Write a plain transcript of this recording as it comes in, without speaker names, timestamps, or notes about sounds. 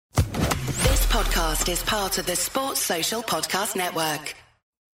podcast is part of the Sports Social Podcast Network.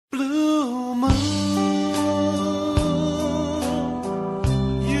 Blue moon,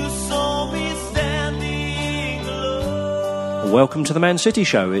 you saw me standing alone. Welcome to the Man City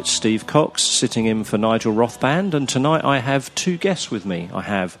Show. It's Steve Cox sitting in for Nigel Rothband, and tonight I have two guests with me. I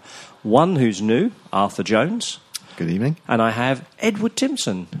have one who's new, Arthur Jones. Good evening. And I have Edward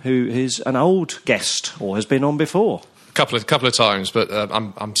Timpson, who is an old guest or has been on before. Couple of times, but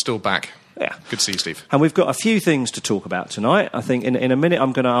I'm still back. Yeah. Good to see you, Steve. And we've got a few things to talk about tonight. I think in a minute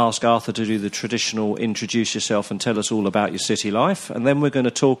I'm going to ask Arthur to do the traditional introduce yourself and tell us all about your City life. And then we're going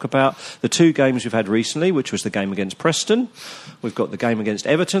to talk about the two games we've had recently, which was the game against Preston. We've got the game against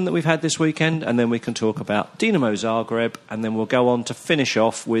Everton that we've had this weekend. And then we can talk about Dinamo Zagreb. And then we'll go on to finish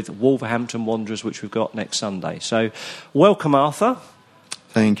off with Wolverhampton Wanderers, which we've got next Sunday. So welcome, Arthur.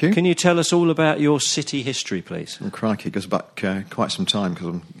 Thank you. Can you tell us all about your City history, please? Well, crikey, it goes back quite some time because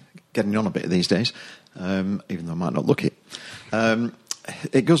I'm getting on a bit these days, even though I might not look it.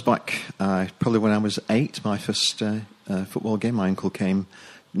 It goes back probably when I was 8, my first football game. My uncle came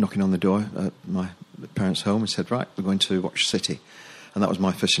knocking on the door at my parents' home and said, right, we're going to watch City. And that was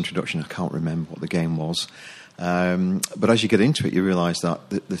my first introduction. I can't remember what the game was. But as you get into it, you realise that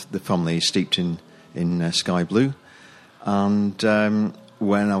the family is steeped in sky blue. And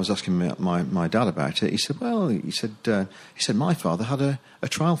when I was asking my dad about it, he said, my father had a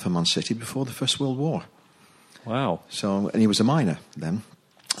trial for Man City before the First World War. Wow. So, and he was a minor then.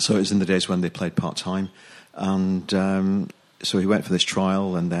 So it was in the days when they played part-time. And so he went for this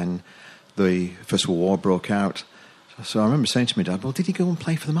trial, and then the First World War broke out. So I remember saying to my dad, well, did he go and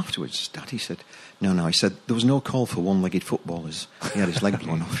play for them afterwards? Dad, he said, no. He said, there was no call for one-legged footballers. He had his leg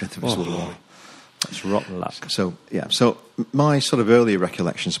blown off in the First World War. That's rotten luck. So my sort of earlier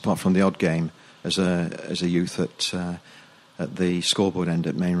recollections, apart from the odd game as a youth at the scoreboard end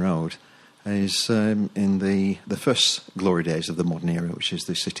at Main Road, is in the first glory days of the modern era, which is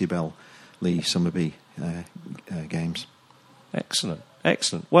the City Bell Lee Summerby games. Excellent.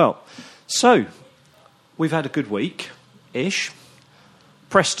 Well, so we've had a good week-ish.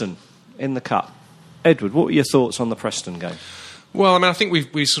 Preston in the Cup. Edward, what were your thoughts on the Preston game? Well, I mean, I think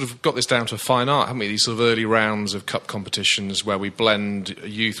we sort of got this down to a fine art, haven't we? These sort of early rounds of cup competitions where we blend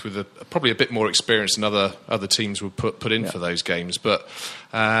youth with probably a bit more experience than other teams would put in for those games. But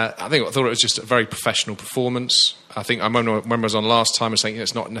I thought it was just a very professional performance. I think I remember when I was on last time, I was saying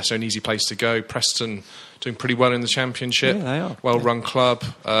it's not necessarily an easy place to go. Preston doing pretty well in the Championship. Yeah, they are. Well-run club.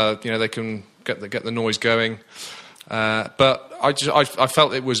 They can get the noise going. But I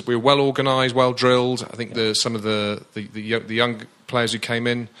felt we were well organised, well drilled. I think some of the young players who came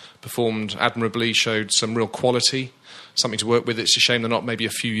in performed admirably, showed some real quality, something to work with. It's a shame they're not maybe a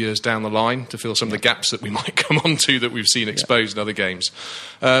few years down the line to fill some of the gaps that we might come onto that we've seen exposed in other games.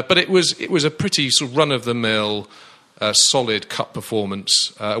 But it was a pretty sort of run-of-the-mill, solid cup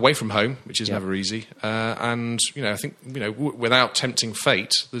performance away from home, which is never easy. And I think without tempting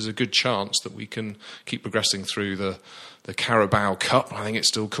fate, there's a good chance that we can keep progressing through the Carabao Cup, I think it's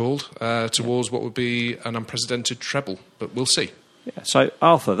still called, towards what would be an unprecedented treble. But we'll see. Yeah. So,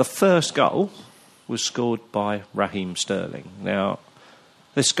 Arthur, the first goal was scored by Raheem Sterling. Now,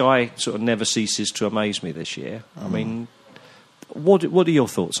 this guy sort of never ceases to amaze me this year. I mean, what are your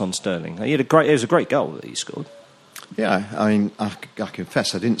thoughts on Sterling? It was a great goal that he scored. Yeah, I mean, I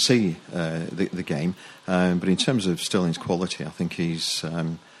confess I didn't see the game, but in terms of Sterling's quality, I think he's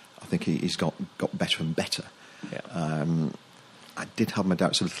got better and better. Yeah. I did have my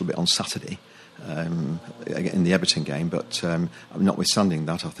doubts a little bit on Saturday in the Everton game, but notwithstanding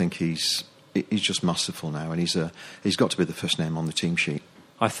that, I think he's just masterful now, and he's got to be the first name on the team sheet.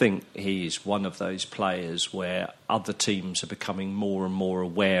 I think he's one of those players where other teams are becoming more and more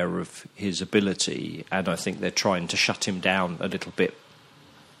aware of his ability, and I think they're trying to shut him down a little bit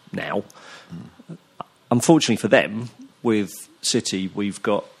now. Unfortunately for them, with City, we've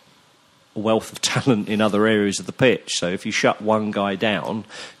got a wealth of talent in other areas of the pitch. So if you shut one guy down,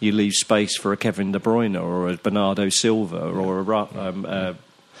 you leave space for a Kevin De Bruyne or a Bernardo Silva or a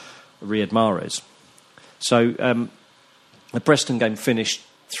Riyad Mahrez. So the Preston game finished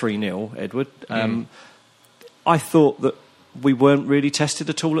 3-0, Edward. I thought that we weren't really tested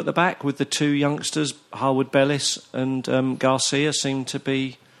at all at the back with the two youngsters, Harwood Bellis and Garcia, seemed to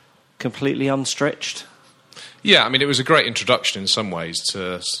be completely unstretched. Yeah, I mean, it was a great introduction in some ways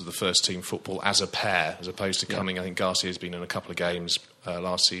to the first team football as a pair, as opposed to coming. I think Garcia's been in a couple of games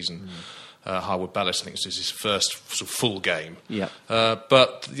last season. Harwood Bellis, I think, was his first sort of full game. Yeah.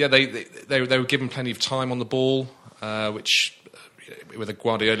 But yeah, they were given plenty of time on the ball, which with a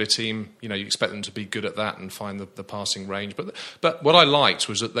Guardiola team, you expect them to be good at that and find the passing range. But what I liked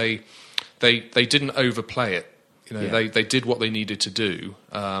was that they they didn't overplay it. They did what they needed to do,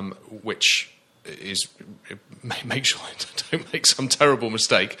 which is make sure they don't make some terrible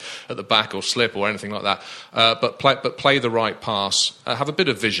mistake at the back or slip or anything like that. But play the right pass, have a bit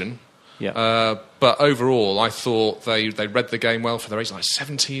of vision. Yeah. But overall, I thought they read the game well for their age, like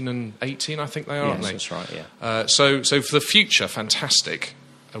 17 and 18, I think they are, aren't they? That's right. Yeah. So for the future, fantastic.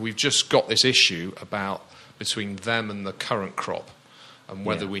 We've just got this issue about between them and the current crop, and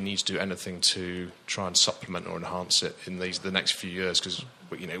whether we need to do anything to try and supplement or enhance it in the next few years, because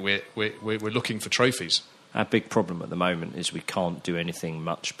we're looking for trophies. Our big problem at the moment is we can't do anything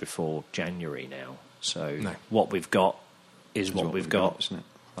much before January now. So what we've got is what we've got, isn't it?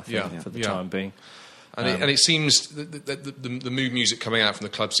 I think, for the time being. And it seems the mood music coming out from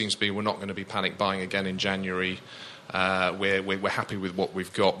the club seems to be we're not going to be panic buying again in January. We're happy with what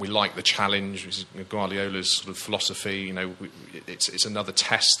we've got. We like the challenge, which is Guardiola's sort of philosophy. It's another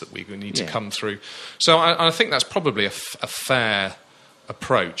test that we need to come through. So I think that's probably a fair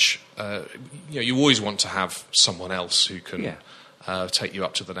approach. You always want to have someone else who can take you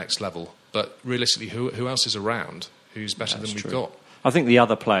up to the next level. But realistically, who else is around who's better than we've got? I think the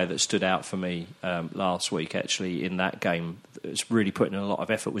other player that stood out for me last week, actually, in that game, was really putting in a lot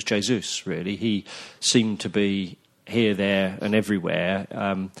of effort, was Jesus, really. He seemed to be here, there and everywhere.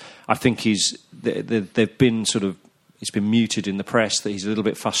 I think they've been he's been muted in the press, that he's a little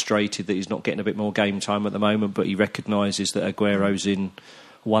bit frustrated that he's not getting a bit more game time at the moment, but he recognises that Aguero's in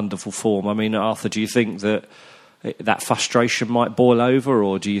wonderful form. I mean, Arthur, do you think that frustration might boil over,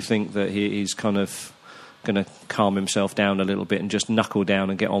 or do you think that he's kind of going to calm himself down a little bit and just knuckle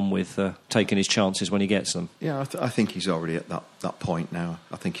down and get on with taking his chances when he gets them? Yeah, I think he's already at that point now.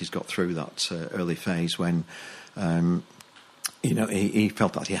 I think he's got through that early phase when he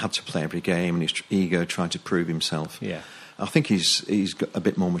felt that he had to play every game and his ego tried to prove himself. Yeah, I think he's got a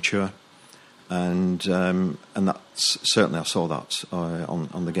bit more mature, and that's certainly, I saw that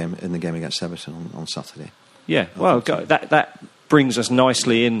on the game against Everton on Saturday. Yeah, well, that brings us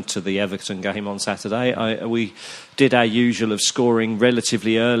nicely into the Everton game on Saturday. We did our usual of scoring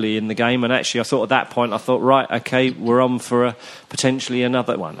relatively early in the game, and actually I thought at that point, right, okay, we're on for potentially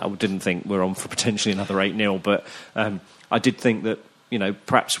another one. I didn't think we're on for potentially another 8-0, but I did think that,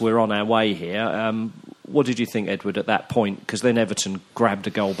 perhaps we're on our way here. What did you think, Edward, at that point? Because then Everton grabbed a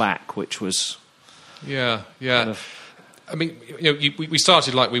goal back, which was... Yeah. Kind of, I mean, we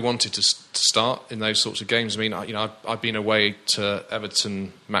started like we wanted to start in those sorts of games. I mean, I've been away to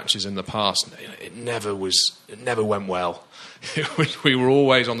Everton matches in the past. It never went well. We were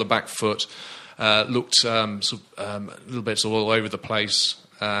always on the back foot. Looked a little bit all over the place.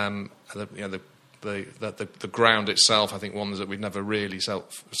 The ground itself, I think, ones that we've never really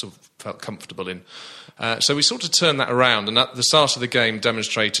felt comfortable in. So we sort of turned that around, and at the start of the game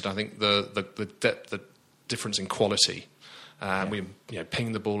demonstrated, I think, the difference in quality. We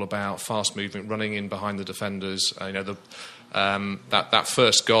pinged the ball about, fast movement, running in behind the defenders. That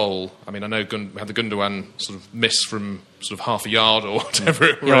first goal. I mean, I know we had the Gundogan sort of miss from sort of half a yard or whatever.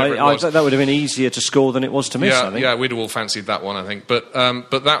 It was. That would have been easier to score than it was to miss. I think. Yeah, we'd have all fancied that one, I think. But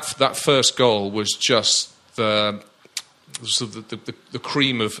that first goal was just the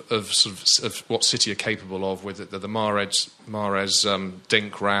cream of what City are capable of with the Mahrez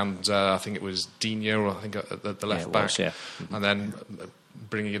dink round. I think it was Dino, I think, at the left back, and then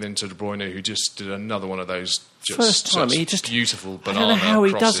bringing it into De Bruyne, who just did another one of those. First time, he just beautiful banana. I don't know how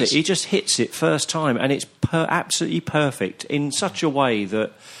he crosses. does it. He just hits it first time, and it's absolutely perfect in such a way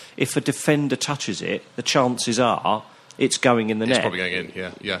that if a defender touches it, the chances are it's going in the net. It's probably going in.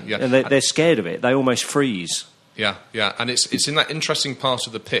 Yeah. And they're scared of it. They almost freeze. Yeah, and it's in that interesting part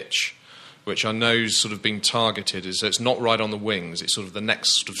of the pitch, which I know is sort of being targeted, is that it's not right on the wings, it's sort of the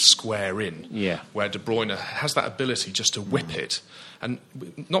next sort of square in, where De Bruyne has that ability just to whip it, and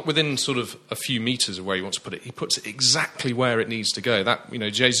not within sort of a few metres of where he wants to put it, he puts it exactly where it needs to go. That,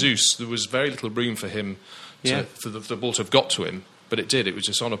 Jesus, there was very little room for him, for the ball to have got to him, but it did, it was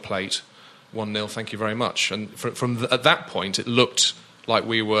just on a plate, 1-0, thank you very much. And at that point, it looked like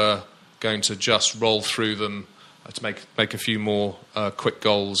we were going to just roll through them, to make a few more quick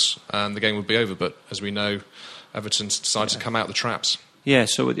goals, and the game would be over. But as we know, Everton decided to come out the traps. Yeah.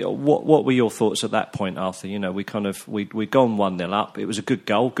 So, what were your thoughts at that point, Arthur? We'd gone 1-0 up. It was a good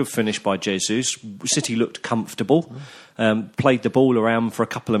goal, good finish by Jesus. City looked comfortable, played the ball around for a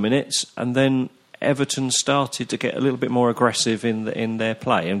couple of minutes, and then Everton started to get a little bit more aggressive in their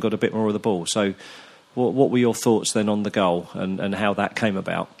play and got a bit more of the ball. So, what were your thoughts then on the goal and how that came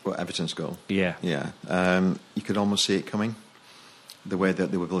about? Well, Everton's goal. Yeah. You could almost see it coming, the way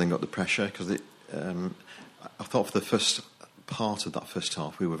that they were building up the pressure, because I thought for the first part of that first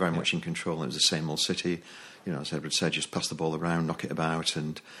half, we were very much in control, and it was the same old City. You know, as Edward said, just pass the ball around, knock it about,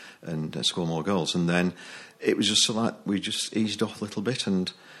 and score more goals. And then it was just like we just eased off a little bit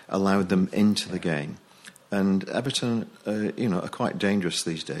and allowed them into the game. And Everton, are quite dangerous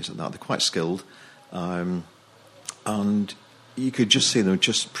these days at that. They're quite skilled, and you could just see them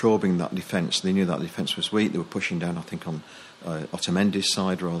just probing that defence. They knew that the defence was weak. They were pushing down, I think, on Otamendi's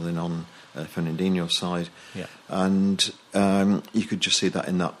side rather than on Fernandinho's side. Yeah. And you could just see that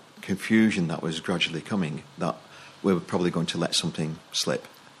in that confusion that was gradually coming, that we were probably going to let something slip.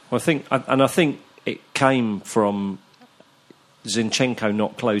 Well, I think it came from Zinchenko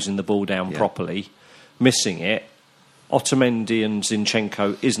not closing the ball down properly, missing it. Otamendi and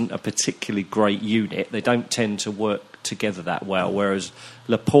Zinchenko isn't a particularly great unit. They don't tend to work together that well, whereas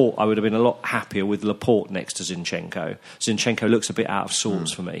Laporte, I would have been a lot happier with Laporte next to Zinchenko. Zinchenko looks a bit out of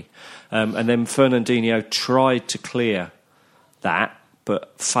sorts for me. And then Fernandinho tried to clear that,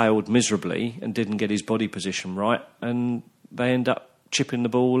 but failed miserably and didn't get his body position right, and they end up chipping the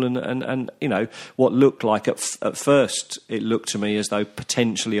ball and what looked like at first, it looked to me as though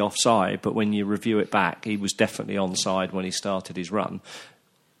potentially offside, but when you review it back, he was definitely onside when he started his run.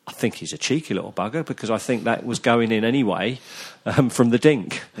 I think he's a cheeky little bugger, because I think that was going in anyway from the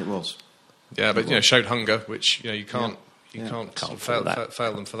dink. It was. Yeah, but showed hunger, which you can't fail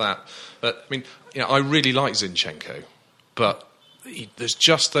them for that. But I mean, I really like Zinchenko, but there's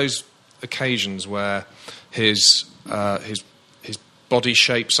just those occasions where his body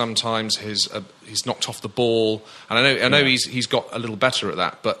shape sometimes he's knocked off the ball, and I know he's got a little better at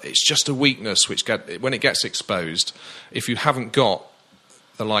that, but it's just a weakness which when it gets exposed, if you haven't got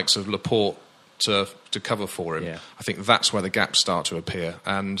the likes of Laporte to cover for him, I think that's where the gaps start to appear.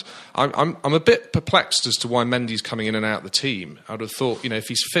 And I'm a bit perplexed as to why Mendy's coming in and out of the team. I'd have thought, if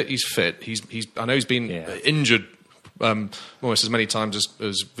he's fit, he's fit. I know he's been injured almost as many times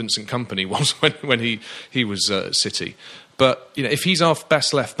as Vincent Kompany was when he was City. But if he's our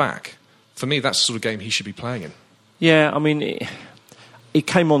best left back, for me, that's the sort of game he should be playing in. Yeah, I mean, he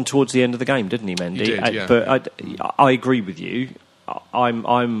came on towards the end of the game, didn't he, Mendy? He did, yeah. But I agree with you.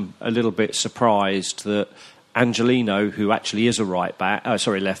 I'm a little bit surprised that Angelino, who actually is a left back,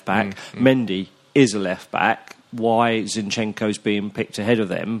 Mendy is a left back. Why Zinchenko's being picked ahead of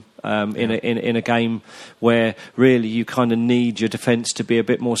them in a game where really you kind of need your defence to be a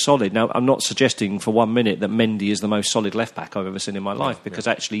bit more solid. Now, I'm not suggesting for 1 minute that Mendy is the most solid left back I've ever seen in my life, because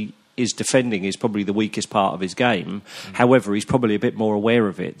actually his defending is probably the weakest part of his game. However, he's probably a bit more aware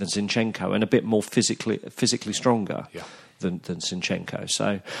of it than Zinchenko, and a bit more physically stronger. Yeah. Than Zinchenko.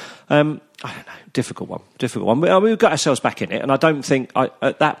 So, I don't know, difficult one. We've got ourselves back in it, and I don't think,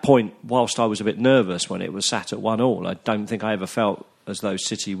 at that point, whilst I was a bit nervous when it was sat at 1-1, I don't think I ever felt as though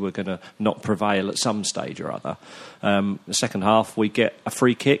City were going to not prevail at some stage or other. The second half, we get a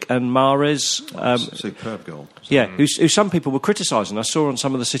free kick, and Mahrez... superb goal. Who some people were criticising. I saw on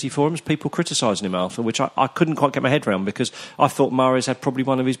some of the City forums people criticising him after, which I couldn't quite get my head around, because I thought Mahrez had probably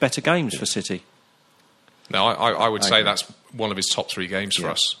one of his better games for City. No, I would say that's one of his top 3 games for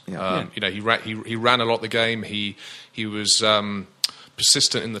us. Yeah. He ran a lot the game. He was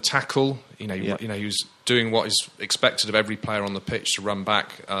persistent in the tackle. He was doing what is expected of every player on the pitch, to run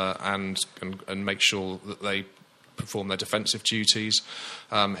back and make sure that they perform their defensive duties.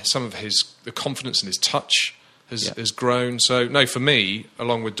 Some of the confidence in his touch has grown. So no, for me,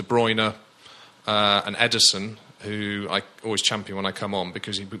 along with De Bruyne and Ederson, who I always champion when I come on,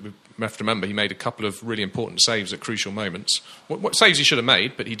 because we have to remember he made a couple of really important saves at crucial moments. What saves he should have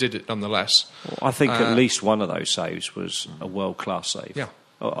made, but he did it nonetheless. Well, I think at least one of those saves was a world-class save. Yeah.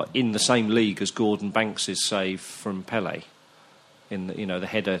 In the same league as Gordon Banks' save from Pele, in the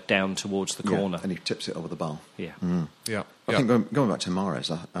header down towards the corner. And he tips it over the bar. Yeah. Yeah. I think going back to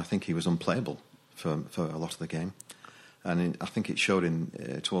Mahrez, I think he was unplayable for a lot of the game. And I think it showed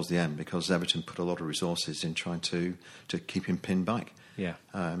towards the end, because Everton put a lot of resources in trying to keep him pinned back. Yeah.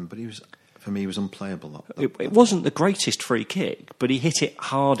 But he was unplayable. It wasn't the greatest free kick, but he hit it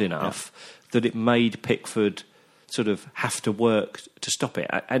hard enough that it made Pickford sort of have to work to stop it.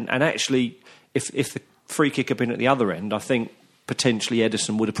 And actually, if the free kick had been at the other end, I think potentially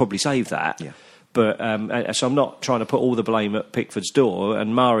Ederson would have probably saved that. Yeah. But so I'm not trying to put all the blame at Pickford's door,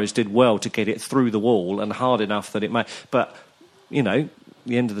 and Mahrez did well to get it through the wall and hard enough that it may. But, the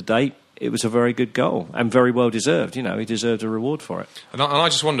end of the day, it was a very good goal and very well deserved. You know, he deserved a reward for it. And I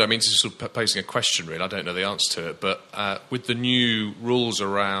just wonder, I mean, this is sort of posing a question, really. I don't know the answer to it, but with the new rules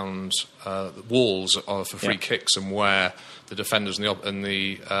around walls for free kicks and where the defenders and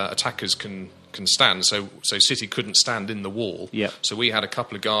the attackers can stand. So City couldn't stand in the wall. Yep. So we had a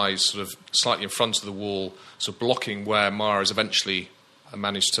couple of guys sort of slightly in front of the wall, sort of blocking where Mahrez eventually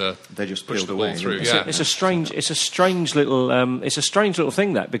managed to They just push peeled the ball away, through. didn't they? It's a strange little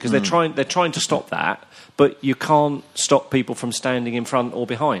thing, that, because they're trying to stop that, but you can't stop people from standing in front or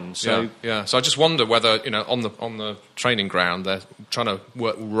behind. So yeah. So I just wonder whether, you know, on the training ground they're trying to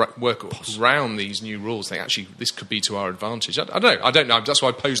work around these new rules. Think actually this could be to our advantage. I don't know. That's why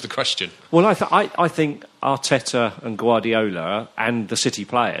I posed the question. Well, I think Arteta and Guardiola and the City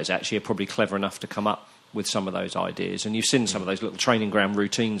players actually are probably clever enough to come up with some of those ideas, and you've seen some of those little training ground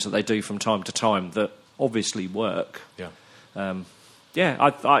routines that they do from time to time that obviously work. Yeah.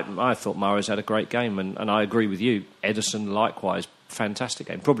 I thought Mahrez had a great game, and I agree with you. Ederson, likewise, fantastic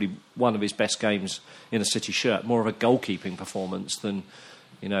game. Probably one of his best games in a City shirt. More of a goalkeeping performance than,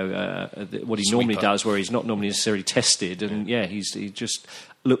 you know, what he normally does, where he's not normally necessarily tested. And he just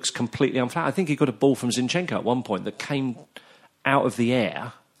looks completely unflat. I think he got a ball from Zinchenko at one point that came out of the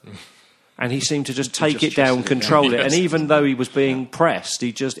air. And he seemed to just take it down, control it. And even though he was being pressed,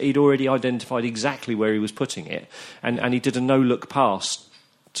 he'd already identified exactly where he was putting it. And he did a no-look pass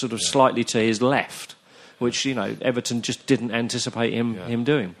sort of slightly to his left, which, you know, Everton just didn't anticipate him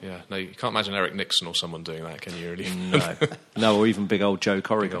doing. Yeah, no, you can't imagine Eric Nixon or someone doing that, can you, really? No, or even big old Joe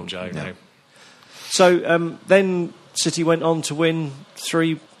Corrigan. Big old Joe, no. So then City went on to win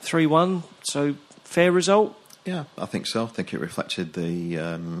 3-1, so fair result? Yeah, I think so. I think it reflected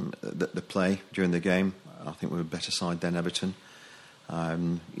the play during the game. I think we were a better side than Everton.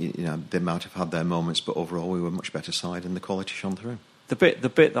 You know, they might have had their moments, but overall we were a much better side, and the quality shone through. The bit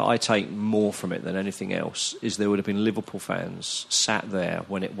that I take more from it than anything else is there would have been Liverpool fans sat there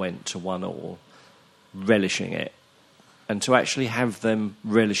when it went to 1-1, relishing it, and to actually have them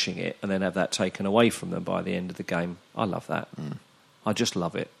relishing it and then have that taken away from them by the end of the game. I love that. I just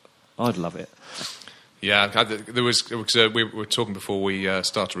love it. I'd love it. Yeah, there was we were talking before we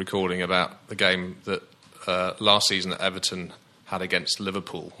started recording about the game that last season that Everton had against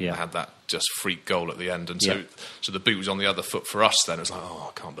Liverpool. Yeah. They had that just freak goal at the end, and so the boot was on the other foot for us. Then it was like,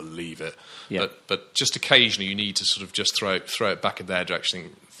 oh, I can't believe it. Yeah. But just occasionally you need to sort of just throw it back in their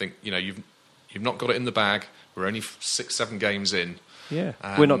direction. Think, you know, you've not got it in the bag. We're only 6-7 games in. Yeah,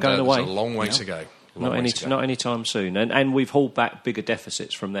 we're not going away. There's a long way to go. Not any time soon, and we've hauled back bigger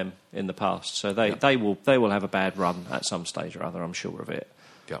deficits from them in the past. So they will have a bad run at some stage or other. I'm sure of it.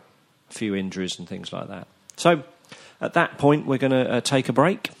 Yeah, a few injuries and things like that. So at that point, we're going to take a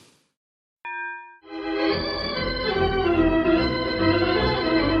break.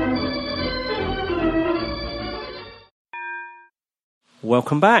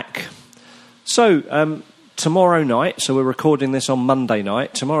 Welcome back. So. Tomorrow night, so we're recording this on Monday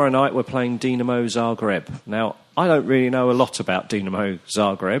night. Tomorrow night we're playing Dinamo Zagreb. Now, I don't really know a lot about Dinamo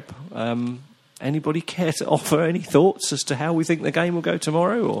Zagreb. Anybody care to offer any thoughts as to how we think the game will go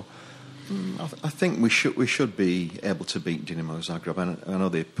tomorrow? Or I think we should be able to beat Dinamo Zagreb. I know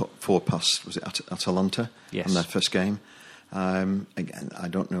they put 4 past, was it Atalanta? Yes. In their first game. Again, I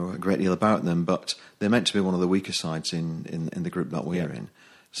don't know a great deal about them, but they're meant to be one of the weaker sides in the group that we're in.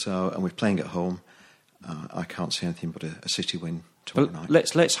 So, and we're playing at home. I can't see anything but a City win tomorrow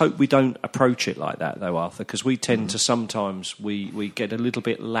night. Let's hope we don't approach it like that, though, Arthur, because we tend to sometimes we get a little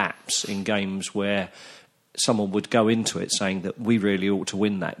bit lapse in games where someone would go into it saying that we really ought to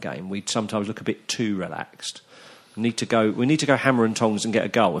win that game. We sometimes look a bit too relaxed. We need to go hammer and tongs and get a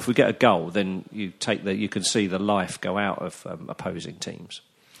goal. If we get a goal, then you can see the life go out of opposing teams.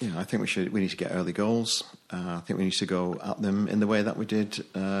 Yeah, I think we need to get early goals. I think we need to go at them in the way that we did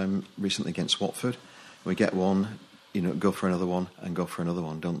recently against Watford. We get one, go for another one, and go for another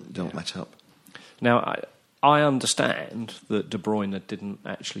one. Don't let up. Now, I understand that De Bruyne didn't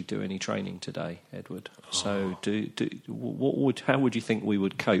actually do any training today, Edward. So, how would you think we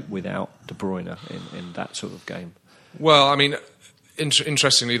would cope without De Bruyne in that sort of game? Well, I mean,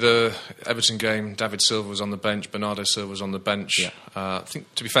 interestingly, the Everton game, David Silva was on the bench, Bernardo Silva was on the bench. Yeah. I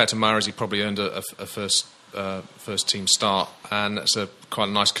think, to be fair to Mahrez, he probably earned a first team start, and it's quite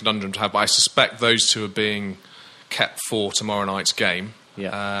a nice conundrum to have. But I suspect those two are being kept for tomorrow night's game.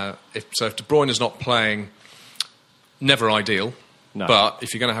 Yeah. If De Bruyne is not playing, never ideal. No. But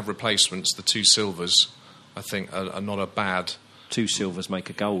if you're going to have replacements, the 2 Silvers, I think, are not a bad. 2 Silvers make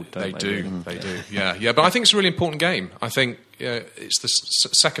a goal, don't they? They do. Yeah. But I think it's a really important game. I think it's the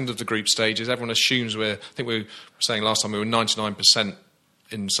second of the group stages. Everyone assumes I think we were saying last time we were 99%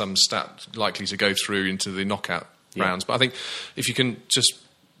 in some stat likely to go through into the knockout rounds. But I think if you can just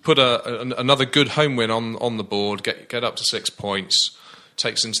put another good home win on the board, get up to 6 points,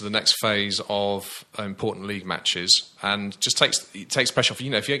 takes into the next phase of important league matches, and just takes pressure off.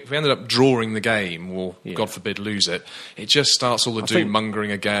 If we ended up drawing the game, or God forbid lose it, it just starts all the doom mongering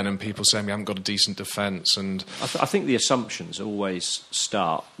again, and people saying we haven't got a decent defence. And I think the assumptions always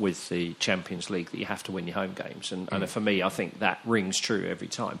start with the Champions League that you have to win your home games, and for me, I think that rings true every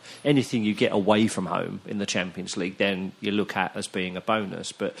time. Anything you get away from home in the Champions League, then you look at as being a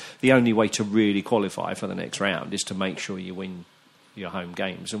bonus. But the only way to really qualify for the next round is to make sure you win your home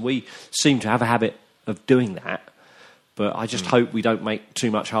games, and we seem to have a habit of doing that, but I just hope we don't make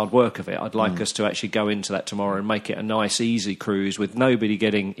too much hard work of it. I'd like us to actually go into that tomorrow and make it a nice easy cruise with nobody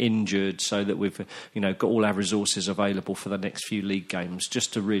getting injured, so that we've got all our resources available for the next few league games,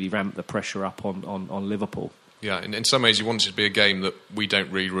 just to really ramp the pressure up on Liverpool. Yeah, in some ways you want it to be a game that we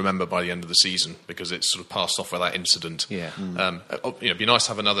don't really remember by the end of the season, because it's sort of passed off with that incident. Yeah. It'd be nice to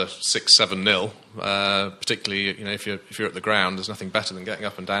have another 6-7-0, particularly if you're at the ground. There's nothing better than getting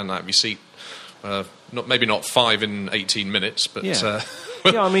up and down out of your seat. Maybe not 5 in 18 minutes, but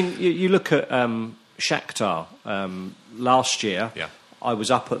I mean, you look at Shakhtar last year. Yeah. I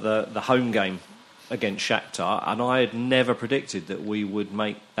was up at the home game against Shakhtar, and I had never predicted that we would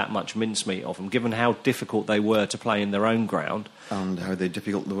make that much mincemeat of them, given how difficult they were to play in their own ground. And how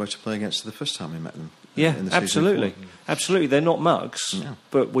difficult they were to play against the first time we met them. Yeah, in the absolutely. Absolutely. They're not mugs,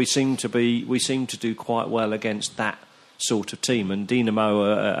 but we seem to do quite well against that sort of team. And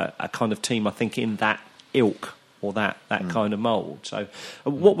Dinamo are a kind of team, I think, in that ilk, or that kind of mould. So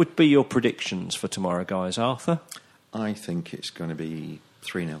what would be your predictions for tomorrow, guys? Arthur? I think it's going to be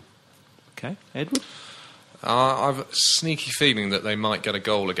 3-0. Okay, Edward? I've a sneaky feeling that they might get a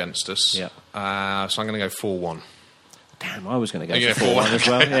goal against us. Yeah. So I'm going to go 4-1. Damn, I was going to go for 4-1 as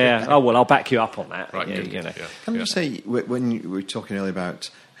well. Yeah. Oh, well, I'll back you up on that. Right, good. Can I just say, when you were talking earlier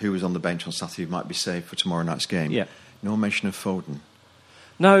about who was on the bench on Saturday who might be saved for tomorrow night's game, no mention of Foden.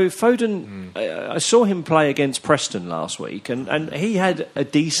 No, Foden, I saw him play against Preston last week, and he had a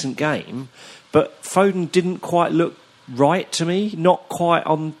decent game, but Foden didn't quite look right to me, not quite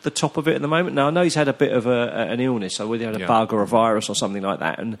on the top of it at the moment. Now, I know he's had a bit of an illness, so whether he had a bug or a virus or something like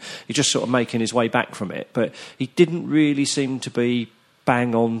that, and he's just sort of making his way back from it, but he didn't really seem to be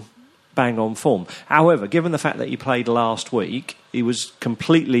bang on form. However, given the fact that he played last week, he was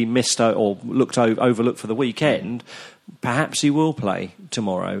completely missed or overlooked for the weekend. Perhaps he will play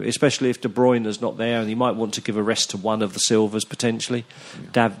tomorrow, especially if De Bruyne is not there, and he might want to give a rest to one of the Silvers potentially.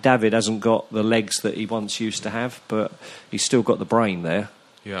 David hasn't got the legs that he once used to have, but he's still got the brain there.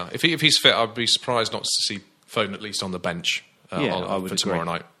 Yeah, if he's fit, I'd be surprised not to see Foden at least on the bench I would for tomorrow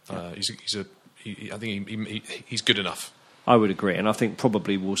night. I think he's good enough. I would agree, and I think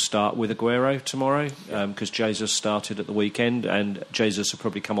probably we'll start with Aguero tomorrow, because Jesus started at the weekend, and Jesus will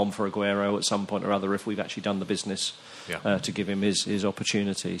probably come on for Aguero at some point or other if we've actually done the business to give him his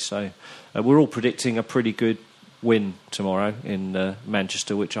opportunity. So we're all predicting a pretty good win tomorrow in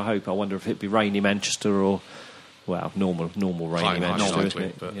Manchester, which I hope. I wonder if it'd be rainy Manchester or, well, normal rainy Manchester, isn't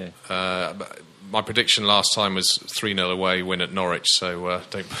it? But, my prediction last time was 3-0 away win at Norwich, so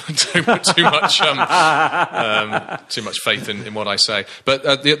don't put too much faith in what I say. But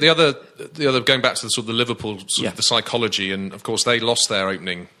the other going back to the sort of the Liverpool the psychology, and of course they lost their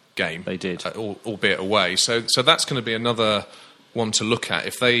opening game. They did, albeit away. So that's going to be another one to look at.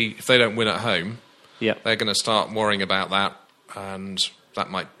 If they don't win at home, they're going to start worrying about that, and that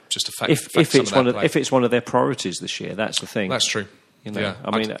might just affect if it's one of their priorities this year. That's the thing. That's true.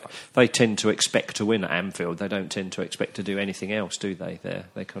 I mean, they tend to expect to win at Anfield. They don't tend to expect to do anything else, do they?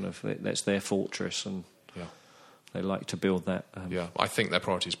 They kind of, that's their fortress, and they like to build that. I think their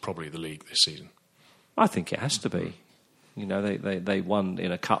priority is probably the league this season. I think it has to be. They won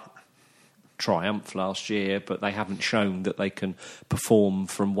in a cup triumph last year, but they haven't shown that they can perform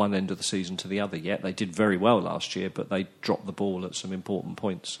from one end of the season to the other yet. They did very well last year, but they dropped the ball at some important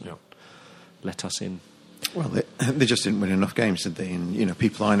points. Let us in. Well, they just didn't win enough games, did they? And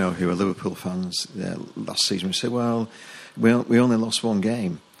people I know who are Liverpool fans last season would say, "Well, we only lost one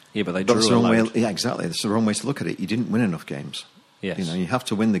game." Yeah, but they drew a load. Yeah, exactly. That's the wrong way to look at it. You didn't win enough games. Yes. You have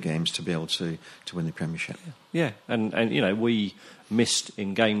to win the games to be able to win the Premiership. Yeah, and we missed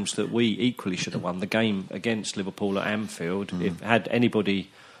in games that we equally should have won. The game against Liverpool at Anfield, if had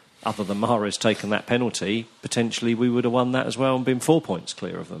anybody other than Mahrez taken that penalty, potentially we would have won that as well and been 4 points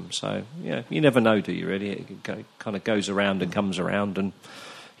clear of them. So, you never know, do you really? It kind of goes around and comes around, and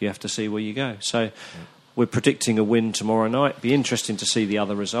you have to see where you go. So we're predicting a win tomorrow night. Be interesting to see the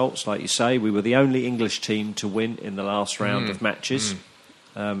other results. Like you say, we were the only English team to win in the last round of matches.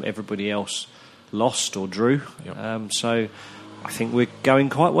 Everybody else lost or drew. Yep. So I think we're going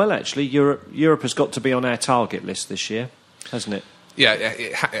quite well, actually. Europe has got to be on our target list this year, hasn't it? Yeah,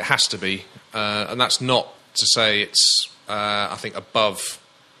 it has to be. And that's not to say it's, I think, above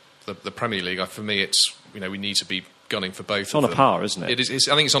the Premier League. For me, it's, we need to be gunning for both of them. It's on a par, isn't it? It is.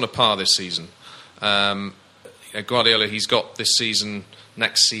 I think it's on a par this season. Guardiola, he's got this season,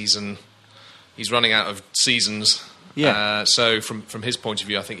 next season. He's running out of seasons. Yeah. So from his point of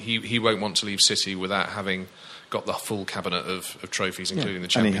view, I think he won't want to leave City without having got the full cabinet of trophies, including the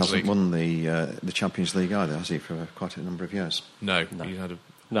Champions League. And he hasn't won the Champions League either, has he, for quite a number of years? No. He had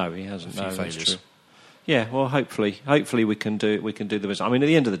he hasn't. a few failures. That's true. Yeah, well, hopefully we can do the business. I mean, at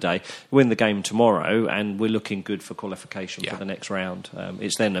the end of the day, win the game tomorrow, and we're looking good for qualification for the next round.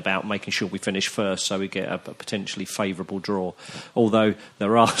 It's then about making sure we finish first, so we get a potentially favourable draw. Although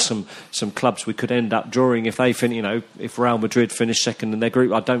there are some clubs we could end up drawing if they if Real Madrid finish second in their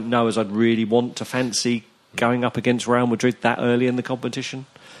group. I don't know as I'd really want to fancy going up against Real Madrid that early in the competition.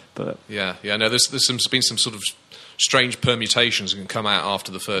 But no, there's been some sort of strange permutations that can come out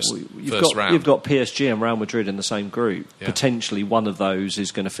after the first round. You've got PSG and Real Madrid in the same group. Yeah. Potentially one of those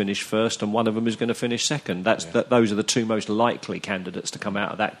is going to finish first and one of them is going to finish second. Those are the two most likely candidates to come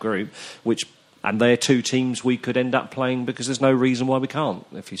out of that group, and they're two teams we could end up playing because there's no reason why we can't,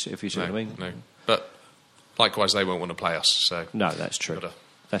 if you see what I mean. No. But likewise, they won't want to play us. So no, that's true.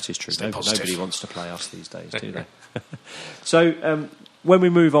 That is true. Nobody wants to play us these days, do they? So when we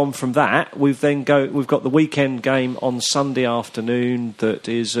move on from that, we've got the weekend game on Sunday afternoon that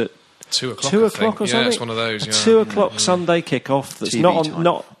is at 2 o'clock. 2 o'clock or something. Yeah, it's one of those. A 2 o'clock Sunday kickoff. That's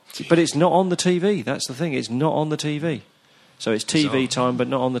TV but it's not on the TV. That's the thing. It's not on the TV. So it's TV time, but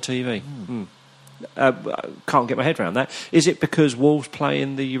not on the TV. Can't get my head around that. Is it because Wolves play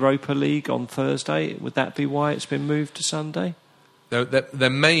in the Europa League on Thursday? Would that be why it's been moved to Sunday? There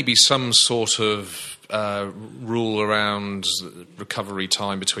may be some sort of rule around recovery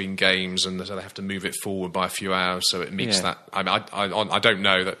time between games, and so they have to move it forward by a few hours so it meets that. I don't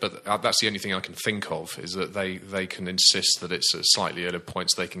know that, but that's the only thing I can think of is that they can insist that it's at slightly earlier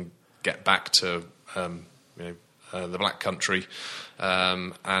points. They can get back to the Black Country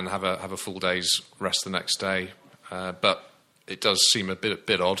and have a full day's rest the next day. But it does seem a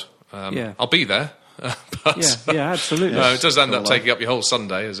bit odd. I'll be there. But, absolutely. It does end up taking up your whole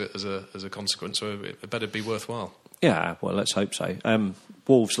Sunday as a consequence, so it better be worthwhile. Yeah, well, let's hope so.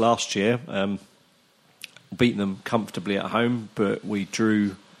 Wolves last year beat them comfortably at home, but we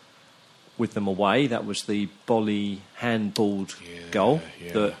drew with them away. That was the Bolly handballed goal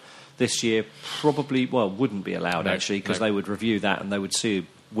that this year probably wouldn't be allowed because they would review that and they would see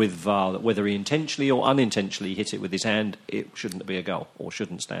with VAR that whether he intentionally or unintentionally hit it with his hand, it shouldn't be a goal or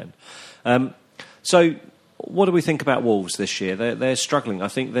shouldn't stand. So, what do we think about Wolves this year? They're struggling. I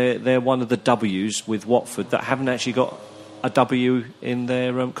think they're one of the W's with Watford that haven't actually got a W in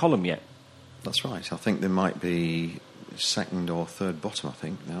their column yet. That's right. I think they might be second or third bottom, I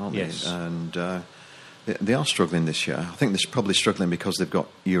think, now, aren't yes. they? And they are struggling this year. I think they're probably struggling because they've got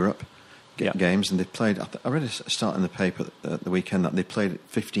Europe games and they've played... I read a start in the paper at the weekend that they played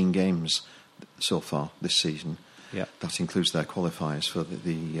 15 games so far this season. Yeah. That includes their qualifiers for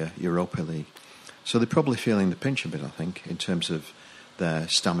the Europa League. So they're probably feeling the pinch a bit, I think, in terms of their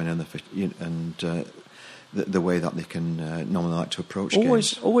stamina and the way that they can normally like to approach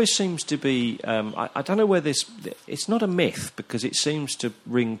games. Always seems to be... I don't know where this... It's not a myth, because it seems to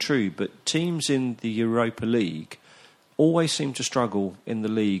ring true, but teams in the Europa League always seem to struggle in the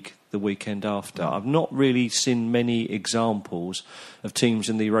league the weekend after. I've not really seen many examples of teams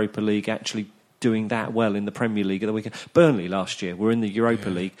in the Europa League actually doing that well in the Premier League at the weekend. Burnley last year were in the Europa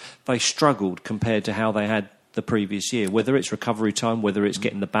League. They struggled compared to how they had the previous year, whether it's recovery time, whether it's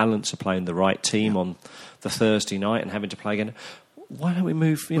getting the balance of playing the right team on the Thursday night and having to play again. Why don't we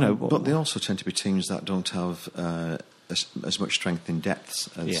move, But they also tend to be teams that don't have as much strength in depths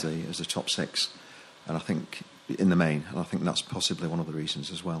as the top six. And I think, in the main, and I think that's possibly one of the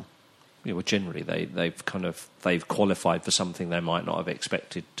reasons as well. Yeah, well, generally they've qualified for something they might not have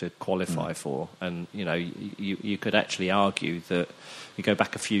expected to qualify for, and you could actually argue that you go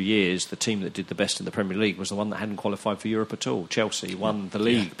back a few years, the team that did the best in the Premier League was the one that hadn't qualified for Europe at all. Chelsea won the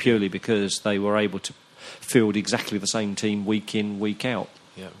league purely because they were able to field exactly the same team week in, week out.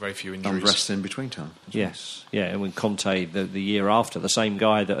 Yeah, very few injuries. And rest in between time. Yes, and when Conte, the year after, the same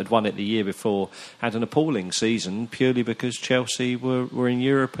guy that had won it the year before, had an appalling season purely because Chelsea were in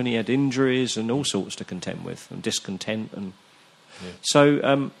Europe and he had injuries and all sorts to contend with and discontent. And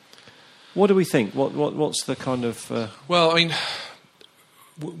so, what do we think? What's the kind of... Well, I mean,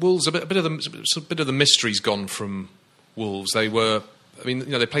 Wolves, a bit of the mystery's gone from Wolves. They were I mean,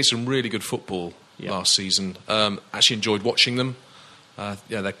 they played some really good football last season. Actually enjoyed watching them.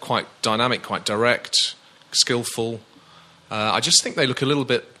 They're quite dynamic, quite direct, skillful. I just think they look a little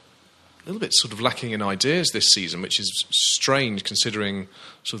bit sort of lacking in ideas this season, which is strange considering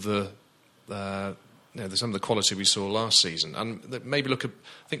sort of some of the quality we saw last season. And maybe I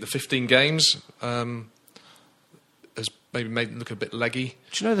think the 15 games has maybe made them look a bit leggy.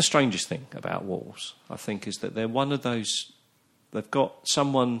 Do you know the strangest thing about Wolves, I think, is that they're one of those... They've got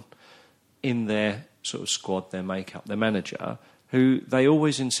someone in their sort of squad, their makeup, their manager, who they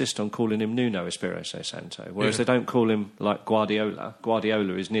always insist on calling him Nuno Espirito Santo, whereas they don't call him like Guardiola.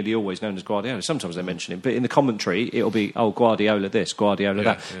 Guardiola is nearly always known as Guardiola. Sometimes they mention him, but in the commentary it'll be, Guardiola this, Guardiola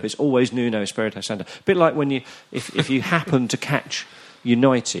that. Yeah. It's always Nuno Espirito Santo. A bit like when if you happen to catch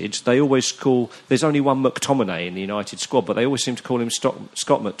United, they always call... There's only one McTominay in the United squad, but they always seem to call him Scott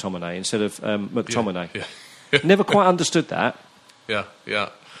McTominay instead of McTominay. Yeah. Never quite understood that. Yeah.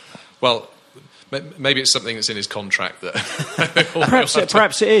 Well... Maybe it's something that's in his contract that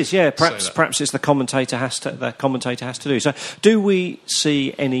perhaps it is. Yeah, perhaps it's the commentator has to do. So, do we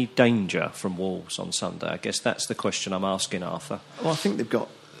see any danger from Wolves on Sunday? I guess that's the question I'm asking, Arthur. Well, I think they've got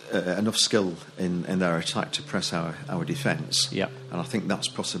enough skill in their attack to press our defence. Yeah, and I think that's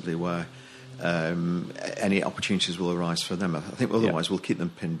possibly where any opportunities will arise for them. I think otherwise we'll keep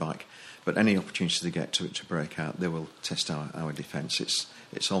them pinned back. But any opportunities they get to break out, they will test our defence.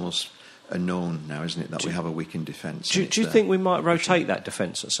 It's almost a known now, isn't it, that we have a weakened defence. Do you think we might rotate that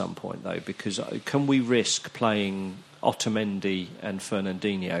defence at some point, though? Because can we risk playing Otamendi and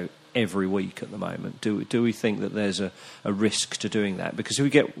Fernandinho every week at the moment? Do we think that there's a risk to doing that? Because if we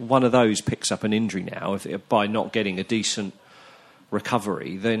get one of those picks up an injury now, by not getting a decent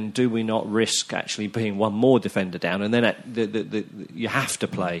recovery, then do we not risk actually being one more defender down? And then you have to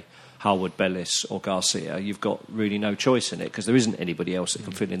play Harwood, Bellis or Garcia. You've got really no choice in it because there isn't anybody else that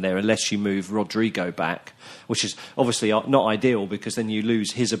can fit in there unless you move Rodrigo back, which is obviously not ideal because then you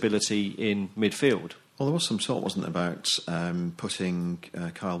lose his ability in midfield. Well, there was some talk, wasn't there, about putting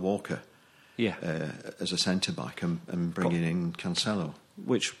Kyle Walker as a centre-back and bringing in Cancelo.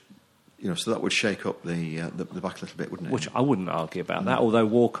 Which... so that would shake up the back a little bit, wouldn't it? Which I wouldn't argue about that, although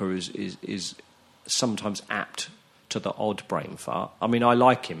Walker is sometimes apt to the odd brain fart. I mean, I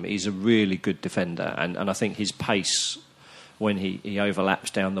like him. He's a really good defender, and I think his pace when he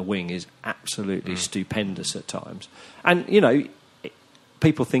overlaps down the wing is absolutely stupendous at times. And,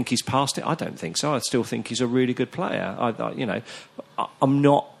 people think he's past it. I don't think so. I still think he's a really good player. I'm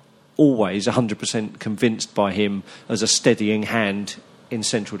not always 100% convinced by him as a steadying hand in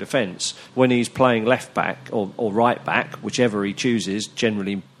central defence. When he's playing left back or right back, whichever he chooses,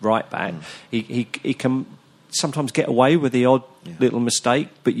 generally right back, he can sometimes get away with the odd little mistake,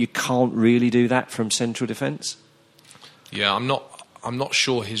 but you can't really do that from central defence. Yeah, I'm not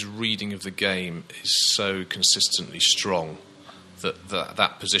sure his reading of the game is so consistently strong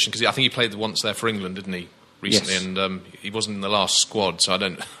that position, because I think he played once there for England, didn't he, recently? Yes. And he wasn't in the last squad, so I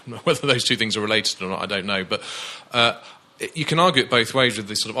don't know whether those two things are related or not. I don't know, but you can argue it both ways with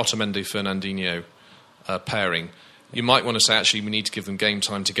the sort of Otamendi-Fernandinho pairing. You might want to say, actually, we need to give them game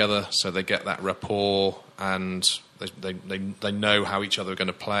time together so they get that rapport and they know how each other are going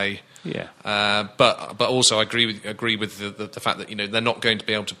to play. Yeah. But also, I agree with the fact that they're not going to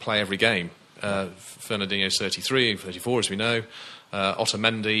be able to play every game. Fernandinho's 33, 34, as we know.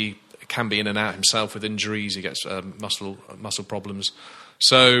 Otamendi can be in and out himself with injuries. He gets muscle problems.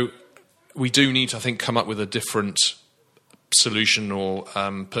 So we do need to, I think, come up with a different solution or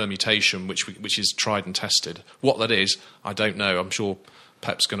permutation which is tried and tested. What that is, I don't know. I'm sure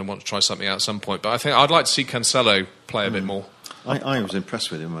Pep's going to want to try something out at some point, but I think I'd like to see Cancelo play a bit more. I was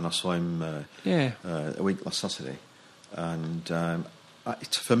impressed with him when I saw him a week last Saturday, and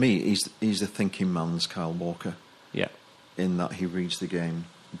for me he's the thinking man's Kyle Walker, in that he reads the game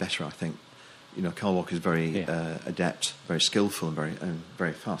better. I think Kyle Walker is very adept, very skillful and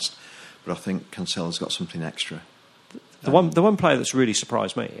very fast, but I think Cancelo's got something extra. The one player that's really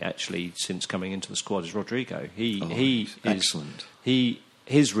surprised me, actually, since coming into the squad is Rodrigo. He is excellent.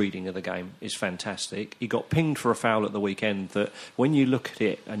 His reading of the game is fantastic. He got pinged for a foul at the weekend that, when you look at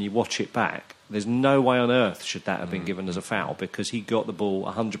it and you watch it back, there's no way on earth should that have been given as a foul, because he got the ball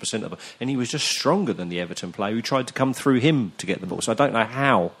 100% of it, and he was just stronger than the Everton player who tried to come through him to get the ball. So I don't know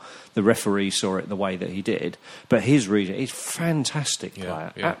how the referee saw it the way that he did, but his reading, he's a fantastic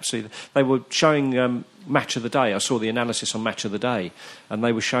player. Yeah. Absolutely. They were showing Match of the Day. I saw the analysis on Match of the Day, and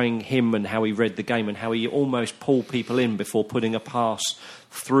they were showing him and how he read the game and how he almost pulled people in before putting a pass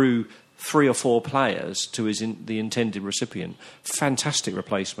through 3 or 4 players to the intended recipient. Fantastic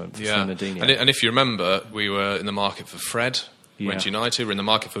replacement for Fernandinho. And if you remember, we were in the market for Fred went to United. We're in the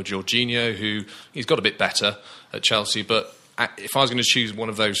market for Jorginho, who he's got a bit better at Chelsea. But if I was going to choose one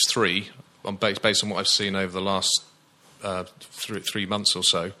of those three, based on what I've seen over the last 3 months or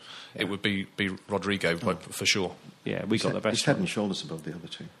so, it would be Rodrigo for sure. Yeah, we got the best. He's head and shoulders above the other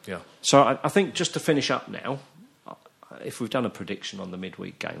two. Yeah. So I think just to finish up now, if we've done a prediction on the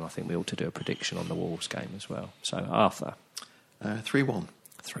midweek game, I think we ought to do a prediction on the Wolves game as well. So Arthur, 3-1.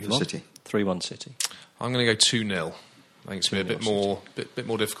 3-1 City. 3-1 City. I'm going to go 2-0. I think it's going to be a bit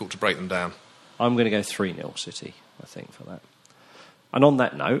more difficult to break them down. I'm going to go 3-0 City, I think, for that. And on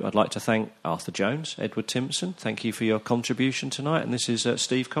that note, I'd like to thank Arthur Jones, Edward Timpson. Thank you for your contribution tonight. And this is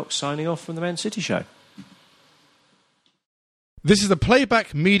Steve Cox signing off from the Man City Show. This is a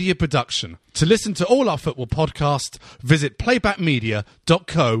Playback Media production. To listen to all our football podcasts, visit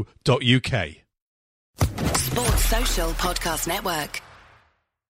playbackmedia.co.uk. Sports Social Podcast Network.